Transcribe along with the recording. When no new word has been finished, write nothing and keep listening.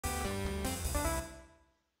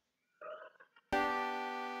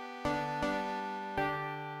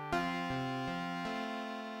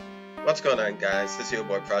What's going on, guys? This is your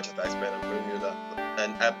boy ProjectIceman. I'm bringing you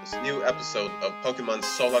a new episode of Pokemon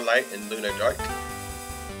Solar Light and Lunar Dark.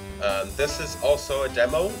 This is also a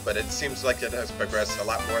demo, but it seems like it has progressed a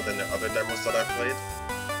lot more than the other demos that I've played.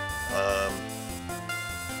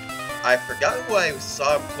 I forgot who I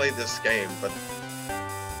saw play this game, but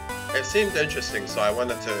it seemed interesting, so I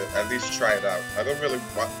wanted to at least try it out. I don't really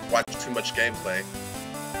watch too much gameplay.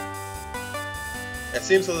 It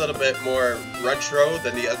seems a little bit more retro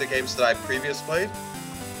than the other games that I previously played.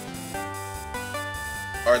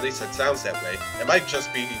 Or at least it sounds that way. It might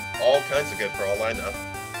just be all kinds of good for all I know.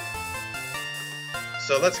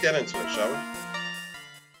 So let's get into it, shall we?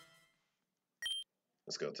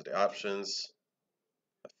 Let's go to the options.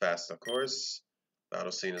 Fast, of course.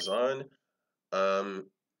 Battle scene is on.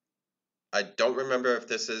 I don't remember if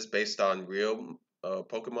this is based on real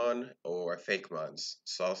Pokemon or fake mons,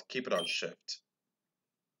 so I'll keep it on shift.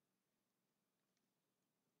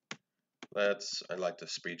 I'd like the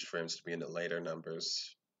speech frames to be in the later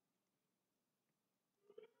numbers.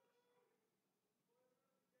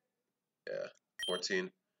 Yeah, 14.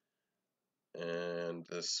 And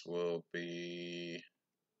this will be...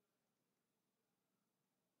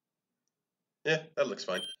 yeah, that looks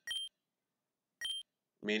fine.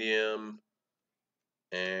 Medium.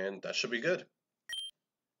 And that should be good.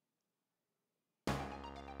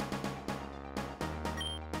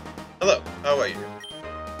 Hello, how are you?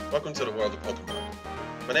 Welcome to the world of Pokemon.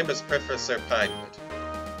 My name is Professor Pinewood.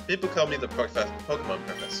 People call me the Pokemon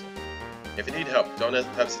Professor. If you need help, don't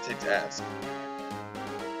hesitate to ask.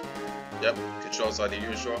 Yep, controls are the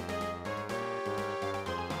usual.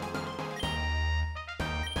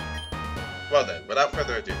 Well then, without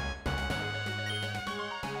further ado.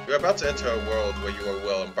 You're about to enter a world where you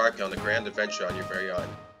will embark on a grand adventure on your very own.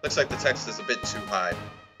 Looks like the text is a bit too high.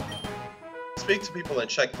 Speak to people and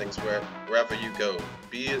check things wherever you go,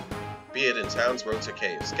 be it in towns, roads, or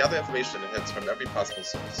caves. Gather information and hints from every possible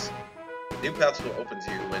source. New paths will open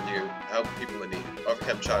to you when you help people in need,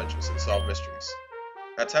 overcome challenges, and solve mysteries.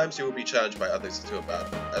 At times you will be challenged by others to a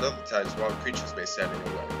battle. At other times, wrong creatures may stand in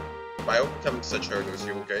your way. By overcoming such hurdles,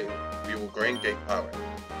 you will gain great power.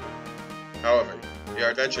 However, your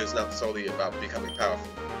adventure is not solely about becoming powerful.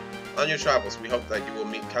 On your travels, we hope that you will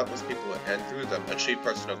meet countless people and through them achieve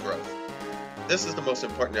personal growth. This is the most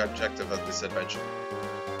important objective of this adventure.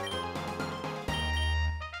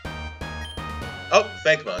 Oh,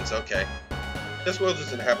 fake mons, okay. This world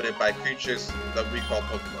is inhabited by creatures that we call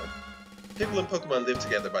Pokemon. People in Pokemon live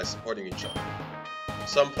together by supporting each other.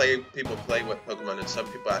 Some people play with Pokemon and some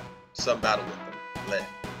battle with them. Bleh.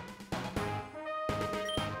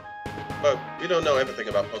 But we don't know everything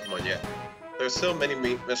about Pokemon yet. There are still many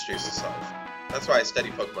mysteries to solve. That's why I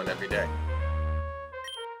study Pokemon every day.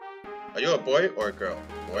 Are you a boy or a girl?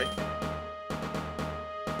 Boy.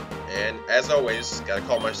 And as always, gotta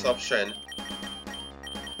call myself Shen.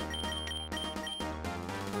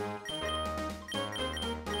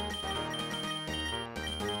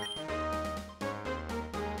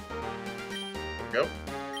 Go.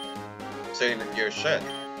 Saying that you're Shen.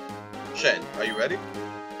 Shen, are you ready?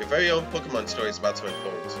 Your very own Pokemon story is about to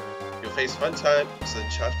unfold. You'll face fun times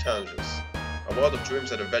and tough challenges. A world of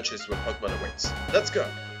dreams and adventures with Pokemon awaits. Let's go!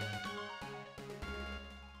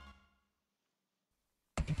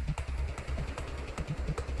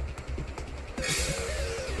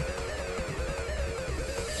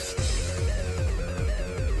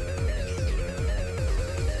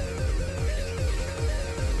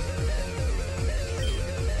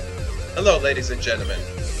 Hello, ladies and gentlemen.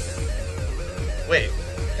 Wait,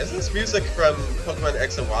 isn't this music from Pokemon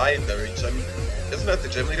X and Y? Isn't that the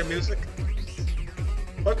gym leader music?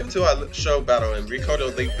 Welcome to our show battle in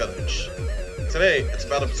Ricoto Lake Village. Today, it's a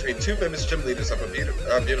battle between two famous gym leaders of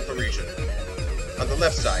our beautiful region. On the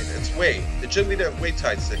left side, it's Wade, the gym leader of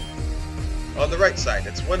Waytide City. On the right side,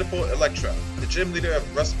 it's wonderful Electra, the gym leader of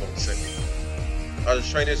Rustbolt City. Are the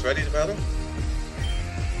trainers ready to battle?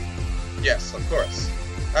 Yes, of course.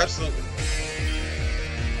 Absolutely.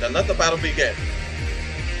 Now let the battle begin.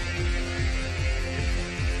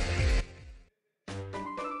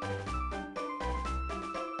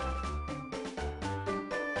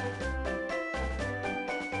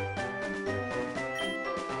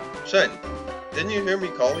 Shen, didn't you hear me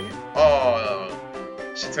calling you? Oh,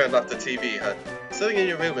 she turned off the TV, huh? Sitting in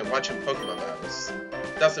your room and watching Pokemon battles.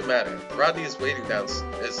 Doesn't matter. Rodney is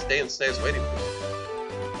downstairs waiting for you.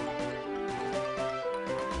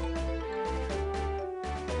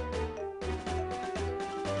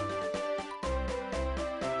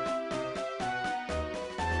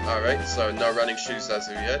 Alright, so no running shoes as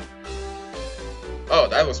of yet. Oh,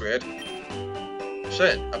 that was weird.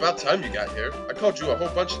 Shen, about time you got here. I called you a whole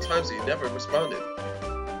bunch of times and you never responded.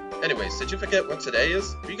 Anyways, did you forget what today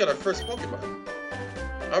is? We got our first Pokemon.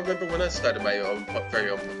 I remember when I started my very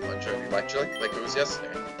own Pokemon journey, like it was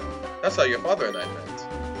yesterday. That's how your father and I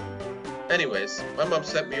met. Anyways, my mom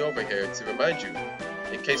sent me over here to remind you,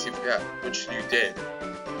 in case you forgot, which you did.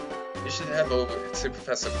 You should head over to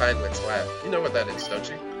Professor Pinewood's lab. You know what that is, don't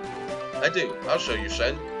you? I do. I'll show you,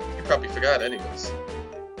 Shen. You probably forgot anyways.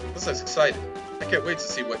 This is exciting. I can't wait to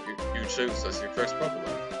see what you choose as your first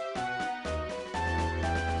Pokemon.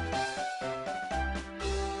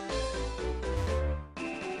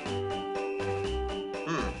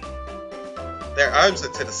 Their arms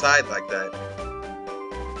are to the side like that.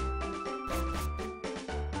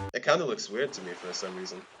 It kind of looks weird to me for some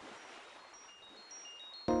reason.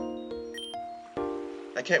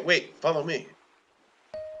 I can't wait. Follow me.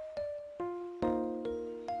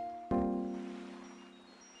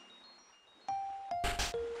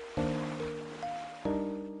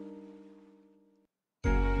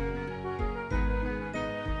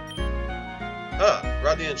 Ah,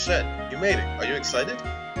 Rodney and Shen, you made it. Are you excited?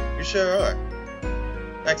 You sure are.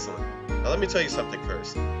 Excellent. Now let me tell you something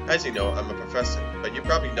first. As you know, I'm a professor, but you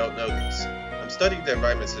probably don't know this. I'm studying the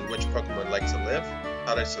environments in which Pokemon like to live,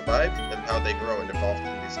 how they survive, and how they grow and evolve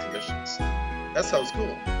in these conditions. That sounds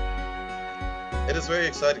cool. It is very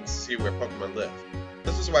exciting to see where Pokemon live.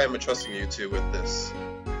 This is why I'm entrusting you two with this.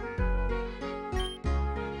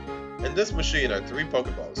 In this machine are 3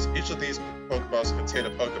 Pokeballs. Each of these Pokeballs contain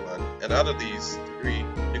a Pokemon, and out of these 3,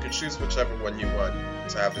 you can choose whichever one you want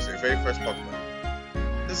to have as your very first Pokemon.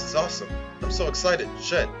 This is awesome. I'm so excited.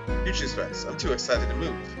 Shen, you choose first. I'm too excited to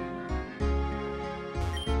move.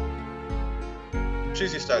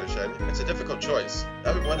 Choose your starter, Shen. It's a difficult choice.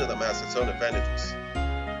 Every one of them has its own advantages.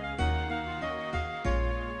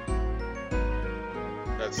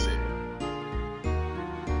 Let's see.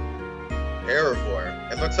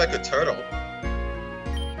 Aerivore. It looks like a turtle.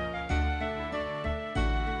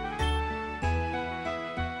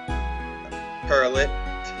 Purrlit.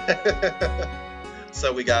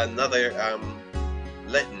 So we got another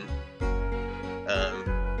Litten.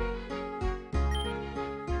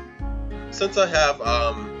 Since I have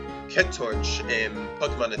Kentorch in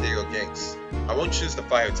Pokemon Ethereal Gates, I won't choose the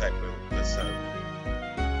fire type this time.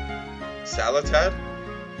 Salatad?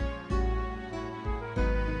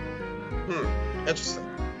 Interesting.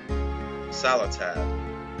 Salatad.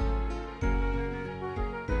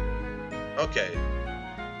 Okay.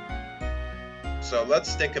 So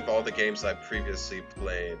let's think of all the games I previously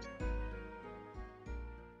played.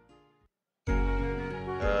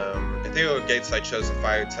 Ethereal Gates, I chose a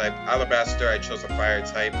fire type. Alabaster, I chose a fire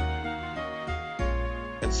type.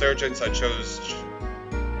 Insurgents, I chose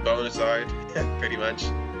Bonazard, pretty much.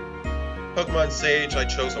 Pokemon Sage, I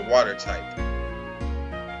chose a water type.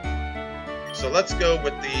 So let's go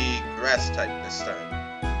with the grass type this time.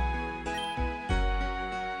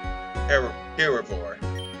 Aerivore.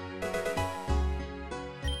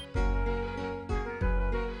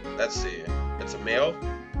 Let's see. It's a male.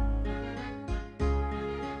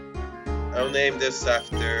 I'll name this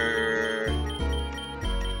after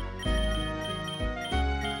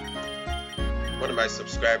one of my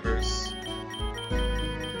subscribers.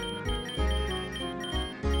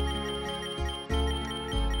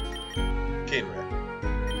 Kinra.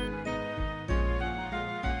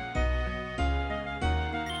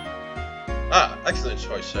 Ah, excellent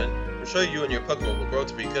choice, Shen. I'm sure you and your Pokemon will grow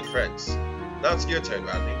to be good friends. Now it's your turn,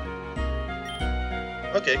 Rodney.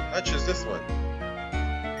 Okay, I choose this one.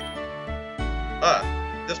 Ah,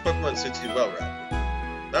 this Pokemon suits you well, Rodney.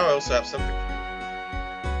 Now I also have something for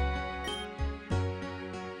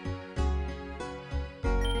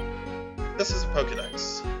you. This is a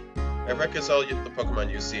Pokédex. It records all the Pokemon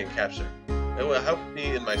you see and capture. It will help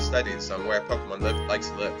me in my studies on where Pokemon likes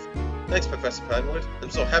to live. Thanks, Professor Pinewood. I'm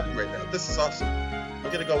so happy right now. This is awesome. I'm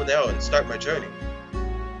gonna go now and start my journey.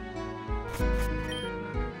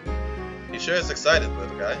 He sure is excited,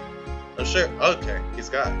 little guy. I'm sure. Okay, he's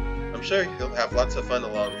got it. I'm sure he'll have lots of fun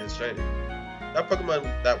along his journey. That Pokemon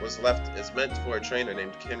that was left is meant for a trainer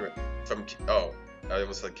named Kinra from. Oh, I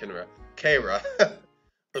almost said Kinra. Keira,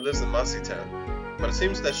 who lives in Mossy Town. But it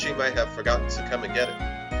seems that she might have forgotten to come and get it.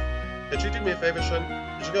 Could you do me a favor, Shen?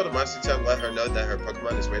 Could you go to Mossy Town and let her know that her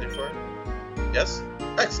Pokemon is waiting for her? Yes?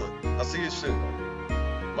 Excellent. I'll see you soon,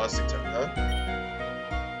 then. Mossy Town, huh?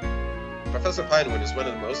 Professor Pinewood is one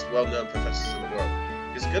of the most well-known professors in the world.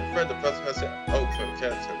 He's a good friend of Professor Oak from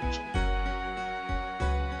Cancer region.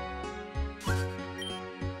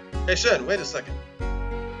 Hey Shen, wait a second.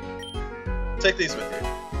 Take these with you.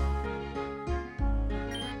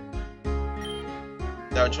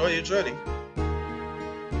 Now enjoy your journey.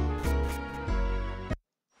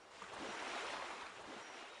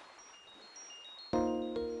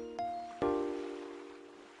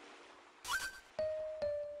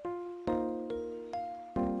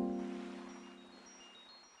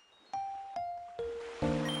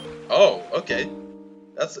 Oh, okay.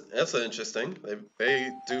 That's interesting. They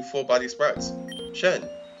do full body sprites. Shen,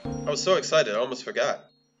 I was so excited I almost forgot.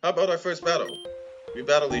 How about our first battle? We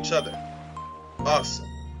battle each other. Awesome.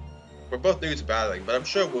 We're both new to battling, but I'm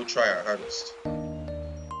sure we'll try our hardest.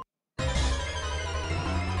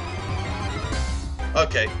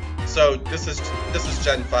 Okay, so this is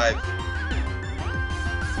Gen 5.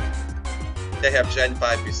 They have Gen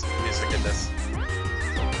 5 music in this.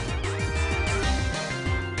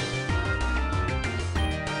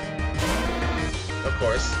 Of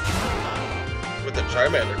course. With the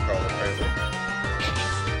Charmander call, apparently.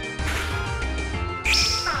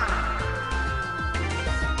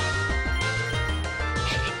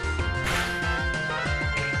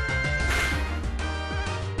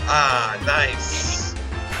 Ah, nice.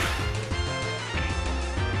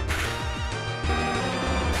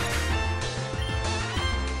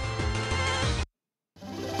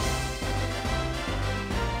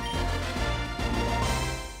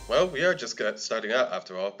 Well, we are just starting out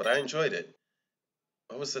after all, but I enjoyed it.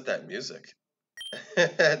 What was it, that music?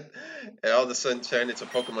 And all of a sudden turned into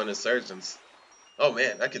Pokemon Insurgents. Oh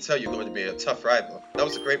man, I could tell you're going to be a tough rival. That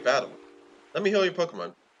was a great battle. Let me heal your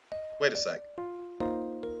Pokemon. Wait a sec.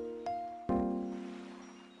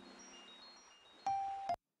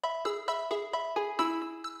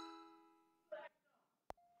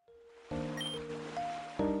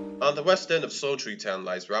 On the west end of Sultry Town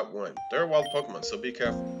lies Route 1. There are wild Pokemon, so be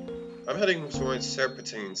careful. I'm heading towards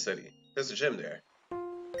Serpentine City. There's a gym there.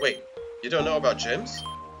 Wait, you don't know about gyms?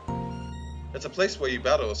 It's a place where you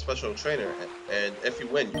battle a special trainer, and if you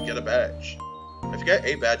win, you get a badge. If you get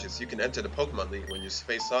 8 badges, you can enter the Pokemon League when you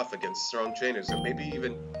face off against strong trainers, or maybe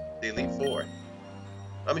even the Elite Four.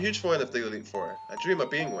 I'm a huge fan of the Elite Four. I dream of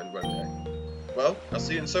being one day. Well, I'll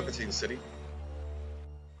see you in Serpentine City.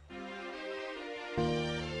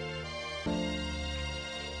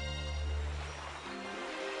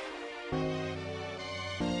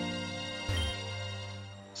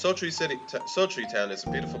 Sultry Town is a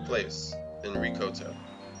beautiful place in Rikoto,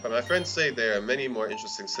 but my friends say there are many more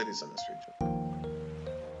interesting cities in this region.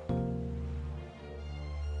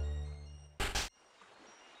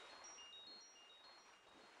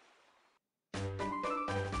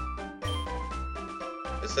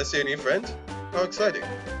 Is this your new friend? How exciting!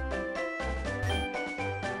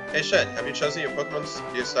 Hey Shen, have you chosen your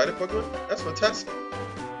starter Pokemon? That's fantastic!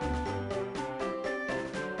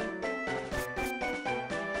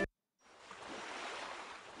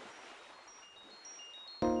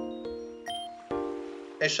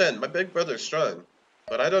 Hey Shen, my big brother's strong,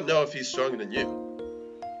 but I don't know if he's stronger than you.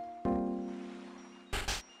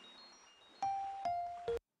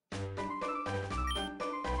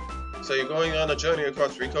 So you're going on a journey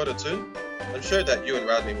across Rikoto too? I'm sure that you and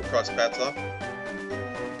Rodney will cross paths off.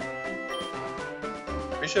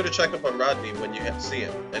 Be sure to check up on Rodney when you see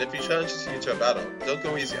him, and if he challenges you to a battle, don't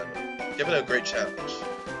go easy on him. Give it a great challenge.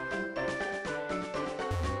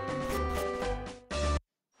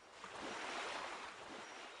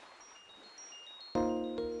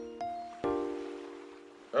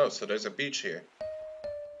 Oh, so there's a beach here.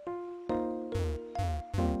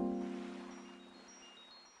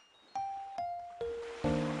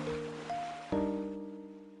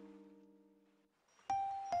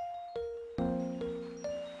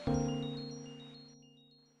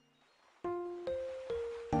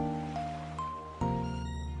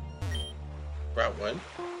 Route 1.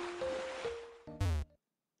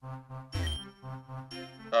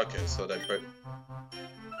 Okay, so they put...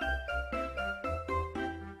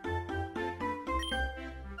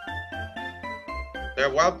 There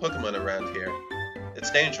are wild Pokemon around here. It's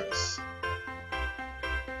dangerous.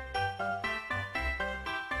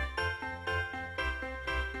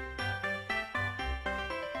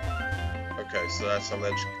 Okay, so that's a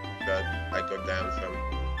ledge that I go down from.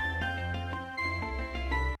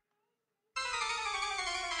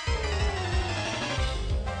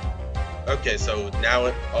 Okay, so now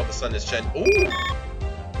all of a sudden it's Chen. Ooh!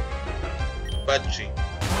 Bud Sheep.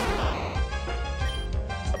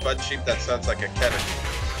 A Bud Sheep that sounds like a Kennedy.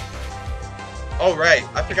 Oh right,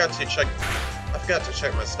 I forgot to check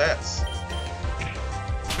my stats.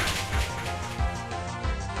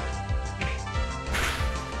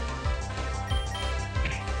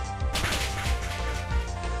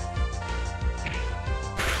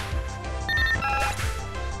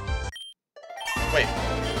 Wait,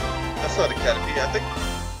 that's not a Caterpie. I think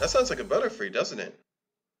that sounds like a Butterfree, doesn't it?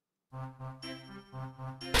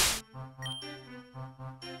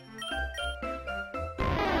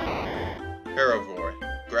 Herbivore,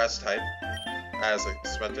 grass type, as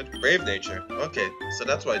expected. Brave nature. Okay, so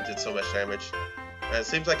that's why it did so much damage. And it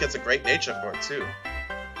seems like it's a great nature form too.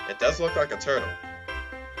 It does look like a turtle.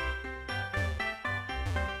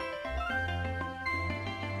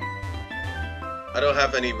 I don't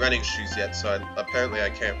have any running shoes yet, so apparently I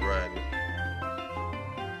can't run.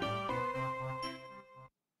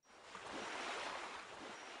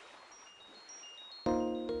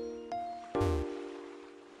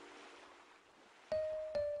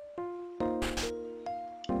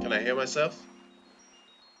 Can I hear myself?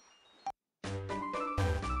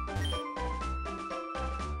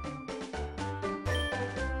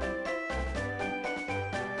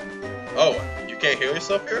 Oh, you can't hear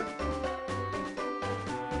yourself here?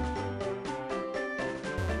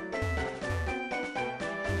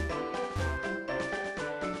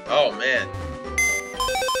 Oh man.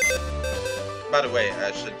 By the way,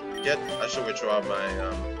 I should withdraw my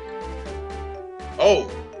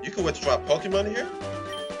Oh, you can withdraw Pokemon here?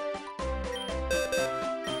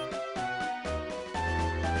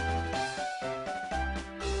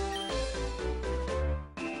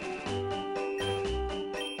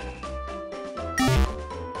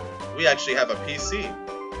 We actually have a PC.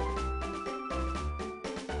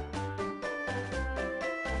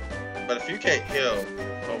 But if you can't heal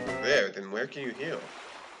over there, then where can you heal?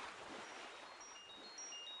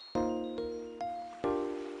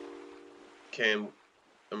 Can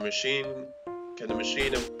the machine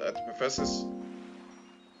at the professor's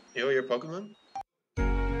heal your Pokemon?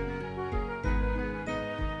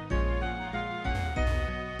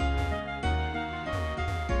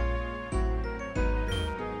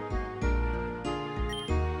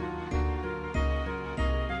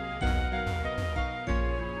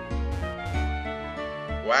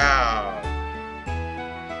 Wow.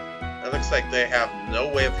 It looks like they have no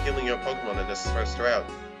way of healing your Pokemon in this first round.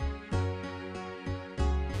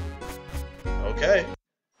 Okay.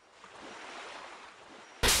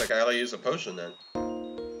 Looks like I gotta use a potion then.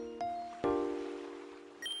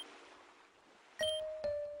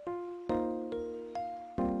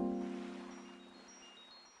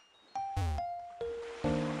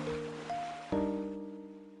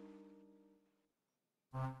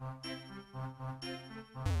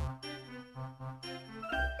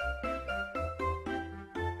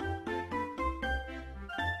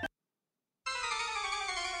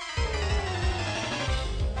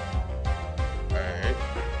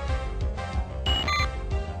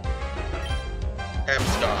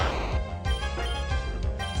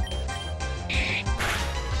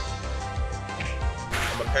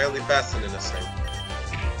 I'm apparently faster than this thing,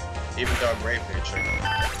 even though I'm Brave Nature.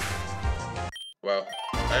 Well,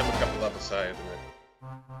 I am a couple levels higher than it.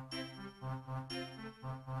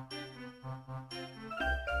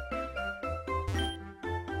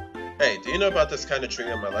 Hey, do you know about this kind of tree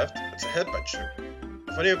on my left? It's a headbutt tree.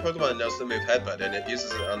 If one of your Pokemon knows the move headbutt and it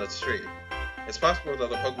uses it on its tree, it's possible that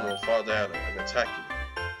the Pokemon will fall down and attack you.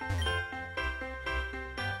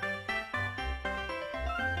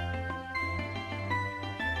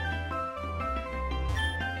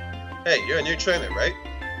 Hey, you're a new trainer, right?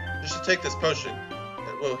 You should take this potion.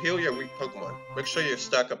 It will heal your weak Pokemon. Make sure you're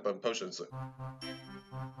stocked up on potions.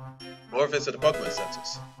 Or visit the Pokemon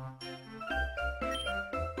centers.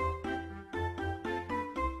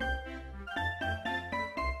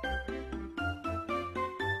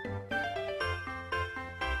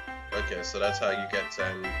 Okay, so that's how you get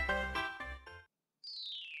 10.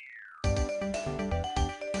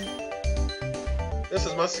 This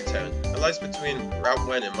is Mossy Town. It lies between Route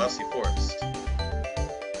 1 and Mossy Forest.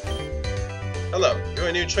 Hello, you're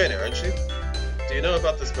a new trainer, aren't you? Do you know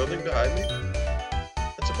about this building behind me?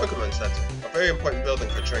 It's a Pokemon Center, a very important building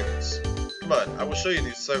for trainers. Come on, I will show you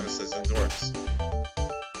these services indoors.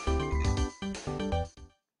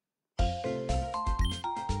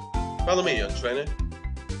 Follow me, young trainer.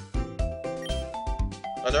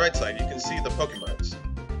 On the right side, you can see the Pokemons.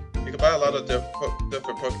 You can buy a lot of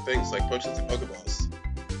different things like potions and Pokeballs.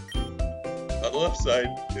 On the left side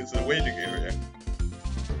is the waiting area.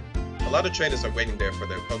 A lot of trainers are waiting there for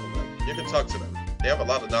their Pokemon. You can talk to them. They have a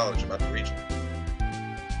lot of knowledge about the region.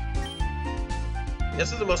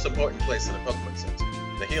 This is the most important place in the Pokemon Center,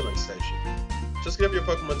 the healing station. Just give your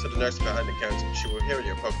Pokemon to the nurse behind the counter. She will heal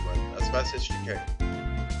your Pokemon as fast as she can.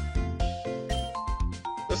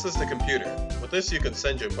 This is the computer. With this, you can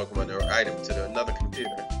send your Pokemon or item to another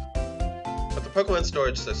computer. With the Pokemon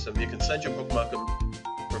storage system, you can send your Pokemon to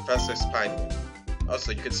Professor Pinewood.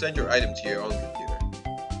 Also, you can send your item to your own computer.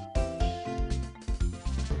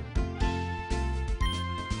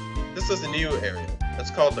 This is a new area.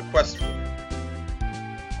 It's called the Quest Room.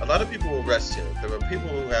 A lot of people will rest here. There are people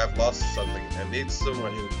who have lost something and need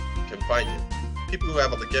someone who can find it. People who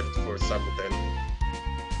have a gift for something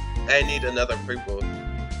and need another people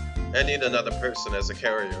I need another person as a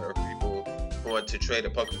carrier or people who want to trade a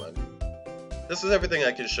Pokemon. This is everything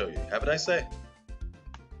I can show you. Have a nice day.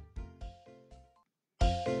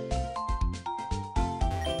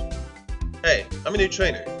 Hey, I'm a new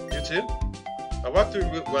trainer. You too? I walked through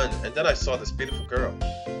Route 1 and then I saw this beautiful girl.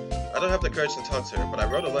 I don't have the courage to talk to her, but I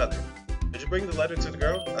wrote a letter. Did you bring the letter to the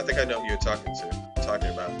girl? I think I know who you're talking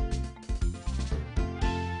about.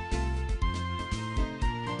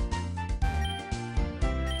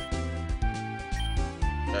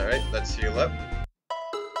 Alright, let's heal up.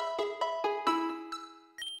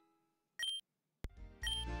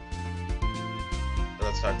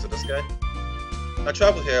 Let's talk to this guy. I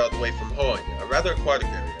traveled here all the way from Hoenn, a rather aquatic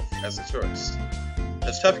area, as a tourist.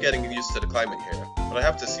 It's tough getting used to the climate here, but I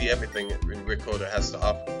have to see everything Ricotta has to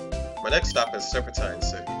offer. My next stop is Serpentine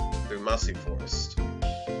City, through Mossy Forest.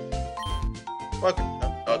 Welcome.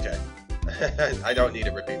 Oh, okay. I don't need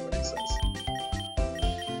to repeat what he says.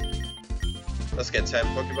 Let's get 10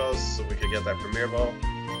 Pokeballs so we can get that Premier Ball.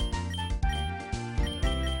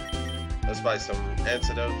 Let's buy some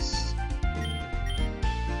antidotes.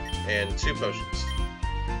 And 2 potions.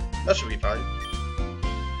 That should be fine.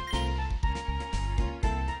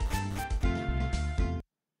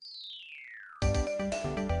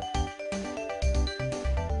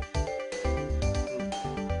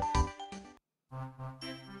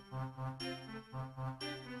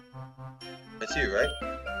 It's you, right?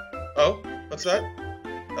 Oh, what's that?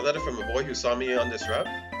 A letter from a boy who saw me on this route?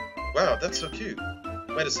 Wow, that's so cute.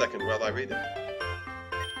 Wait a second while I read it.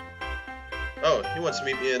 Oh, he wants to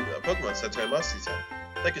meet me in a Pokemon Center in Mossy Town.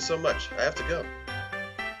 Thank you so much. I have to go.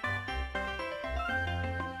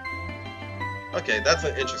 Okay, that's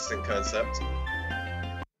an interesting concept.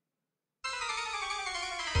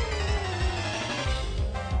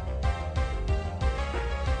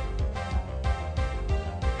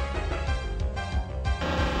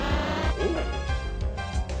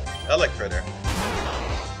 Critter.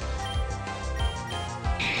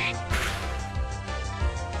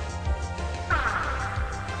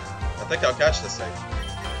 I think I'll catch this thing.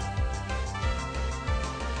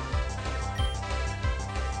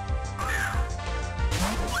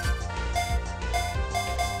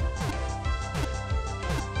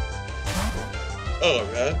 Oh,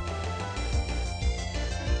 man.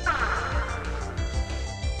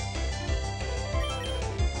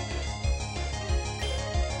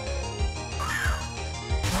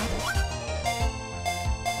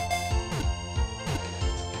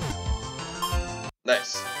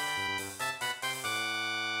 Nice.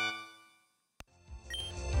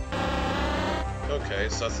 Okay,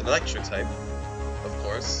 so it's an electric type, of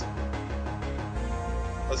course.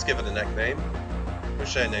 Let's give it a nickname. What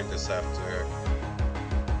should I name this after?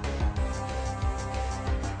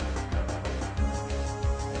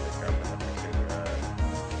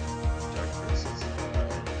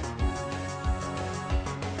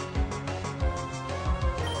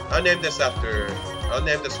 I'll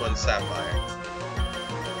name this one Sapphire.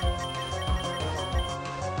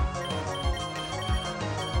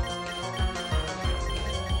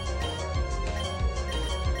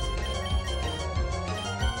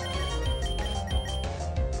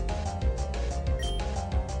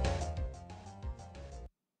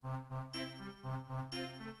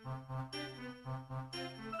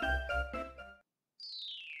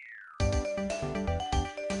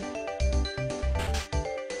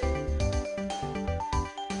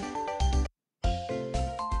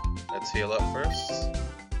 Let's heal up first.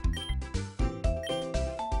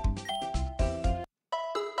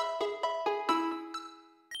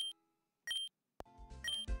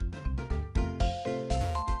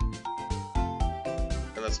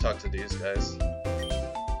 And let's talk to these guys.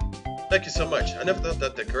 Thank you so much. I never thought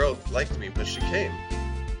that the girl liked me, but she came.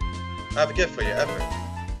 I have a gift for your effort.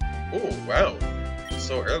 Ooh, wow.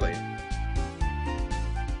 So early.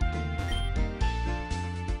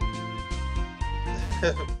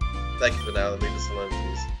 Thank you for now. Leave us alone,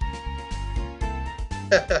 please.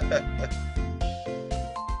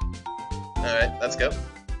 Alright, let's go.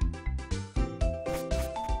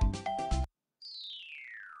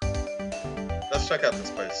 Let's check out this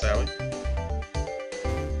place, shall we?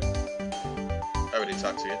 I already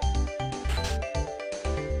talked to you.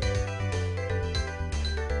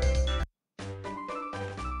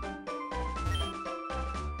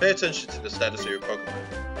 Pay attention to the status of your Pokemon.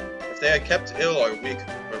 If they are kept ill or weak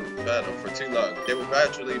from battle for too long, they will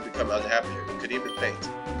gradually become unhappier and could even faint.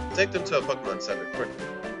 Take them to a Pokemon Center quickly.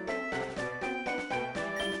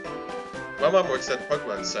 My mom works at the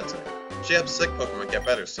Pokemon Center. She helps sick Pokemon get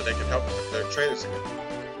better so they can help their trainers again.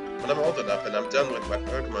 When I'm old enough and I'm done with my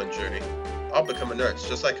Pokemon journey, I'll become a nurse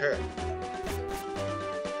just like her.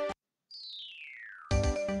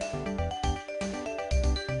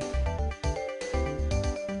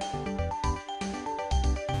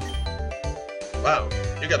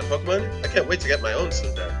 You got a Pokemon? I can't wait to get my own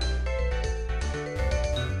someday.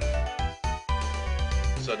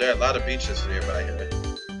 So there are a lot of beaches nearby here.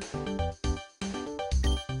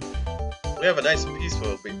 We have a nice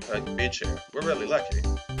peaceful beach here. We're really lucky.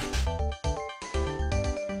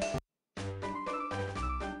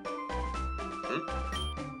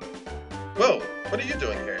 Whoa, what are you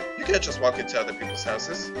doing here? You can't just walk into other people's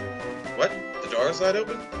houses. What? The door is not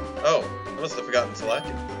open? Oh, I must have forgotten to lock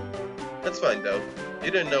it. That's fine though. You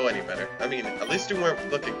didn't know any better. I mean, at least you weren't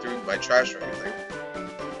looking through my trash or anything.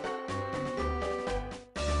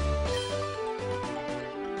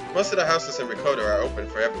 Most of the houses in Rikoda are open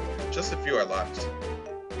for everyone. Just a few are locked.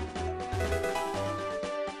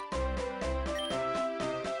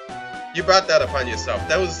 You brought that upon yourself.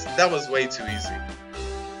 That was way too easy.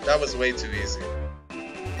 That was way too easy.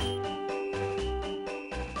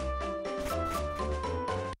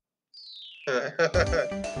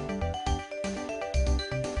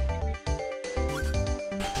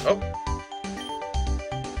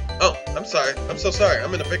 Oh, I'm sorry. I'm so sorry.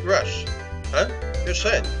 I'm in a big rush. Huh? You're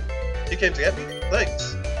Shen. You came to get me?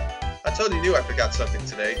 Thanks. I totally knew I forgot something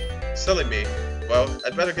today. Silly me. Well,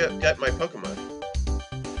 I'd better get my Pokemon.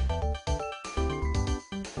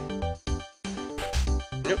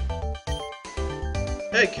 Yep.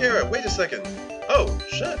 Hey, Kira, wait a second. Oh,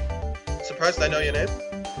 Shen. Surprised I know your name?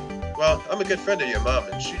 Well, I'm a good friend of your mom,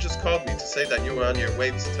 and she just called me to say that you were on your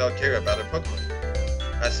way to tell Kira about her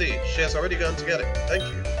Pokemon. I see. She has already gone to get it. Thank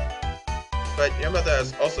you. But your mother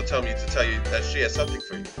has also told me to tell you that she has something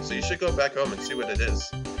for you, so you should go back home and see what it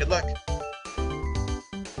is. Good luck.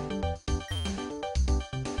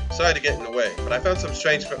 Sorry to get in the way, but I found some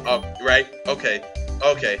strange oh, right, okay,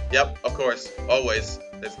 yep, of course, always.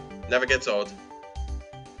 It never gets old.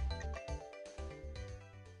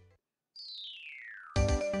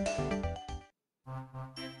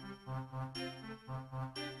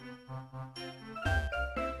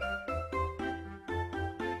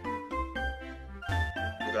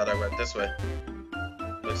 I'm glad I went this way.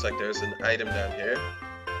 Looks like there's an item down here.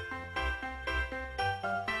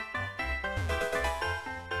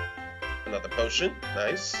 Another potion,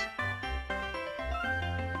 nice.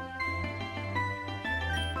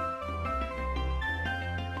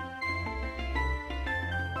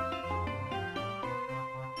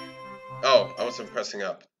 Oh, I wasn't pressing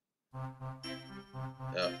up.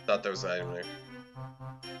 Yeah, thought there was an item there.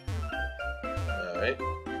 Alright.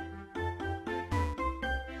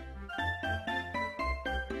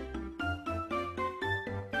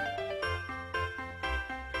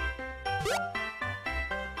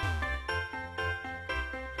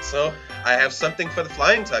 So, I have something for the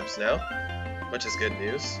flying types now, which is good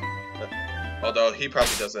news. Although he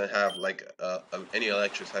probably doesn't have like any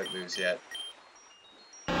electric type moves yet.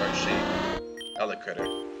 Or she. Critter.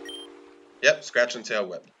 Yep, Scratch and Tail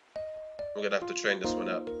Whip. I'm gonna have to train this one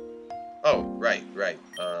up. Oh, right.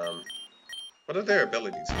 What are their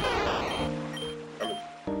abilities?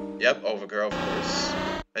 Yep, Overgrow, of course.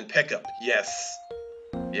 And Pickup, yes.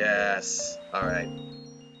 Yes, alright.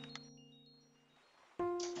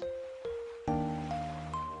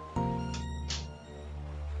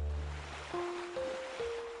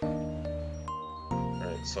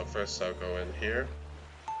 Alright, so first I'll go in here.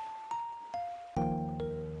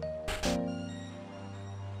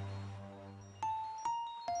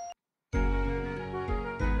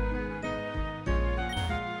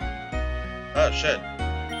 Oh, shit.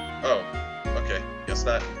 Oh, okay. Guess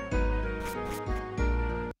not.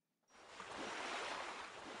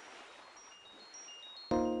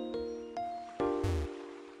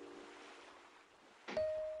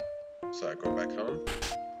 So I go back home.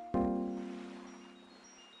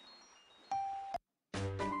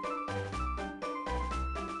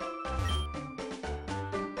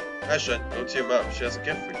 Hi, Shen. Go to your mom. She has a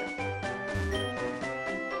gift for you.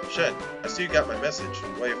 Shen, I see you got my message.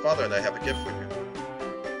 Well, your father and I have a gift for you.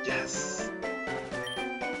 Yes!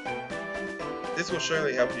 This will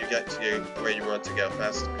surely help you get to where you want to go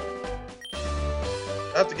faster.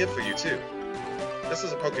 I have the gift for you, too. This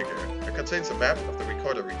is a Pokegear. It contains a map of the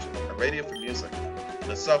Rikoda region, a radio for music,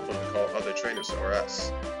 and a cell phone to call other trainers or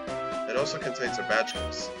us. It also contains a badge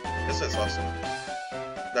case. This is awesome.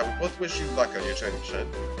 Now, we both wish you luck on your training, Shen.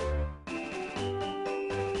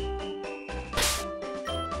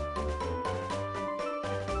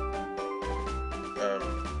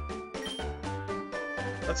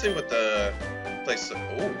 Let's see what the place.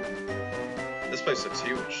 Ooh, this place looks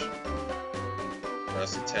huge.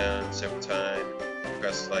 Rusty Town, Serpentine,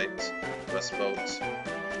 Crest Light, West Boat,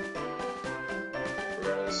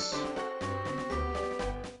 Rose.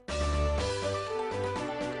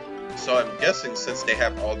 So I'm guessing since they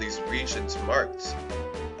have all these regions marked,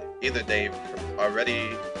 either they've already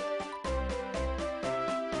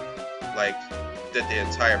like did the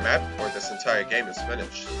entire map or this entire game is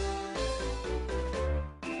finished.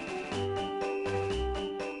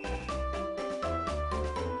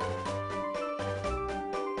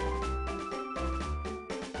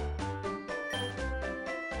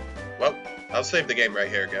 Well, I'll save the game right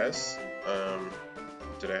here, guys.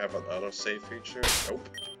 Did I have an autosave feature? Nope.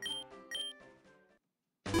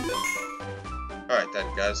 Alright then,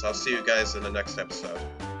 guys. I'll see you guys in the next episode.